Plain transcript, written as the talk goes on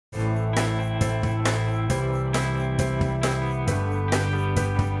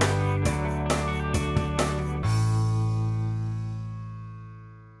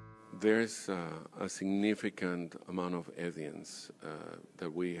There's a significant amount of evidence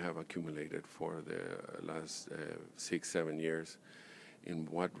that we have accumulated for the last 6-7 years in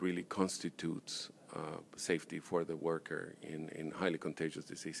what really constitutes safety for the worker in highly contagious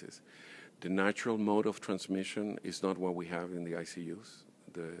diseases. The natural mode of transmission is not what we have in the ICUs.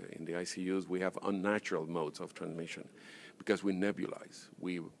 In the ICUs, we have unnatural modes of transmission because we nebulize.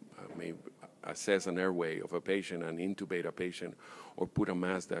 We may assess an airway of a patient and intubate a patient or put a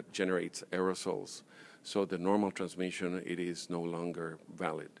mask that generates aerosols. So the normal transmission, it is no longer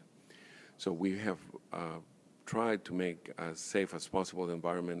valid. So we have tried to make as safe as possible the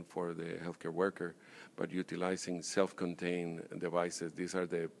environment for the healthcare worker, but utilizing self-contained devices. These are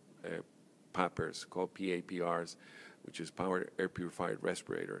the PAPRs, called PAPRs, which is powered air purified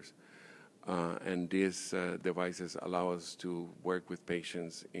respirators. And these devices allow us to work with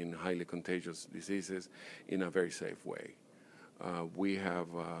patients in highly contagious diseases in a very safe way. We have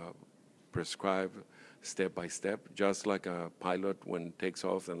prescribed step by step, just like a pilot when takes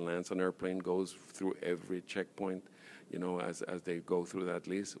off and lands an airplane goes through every checkpoint, as they go through that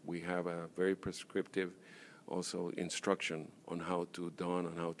list. We have a very prescriptive also instruction on how to don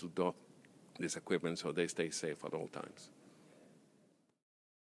and how to dock this equipment so they stay safe at all times.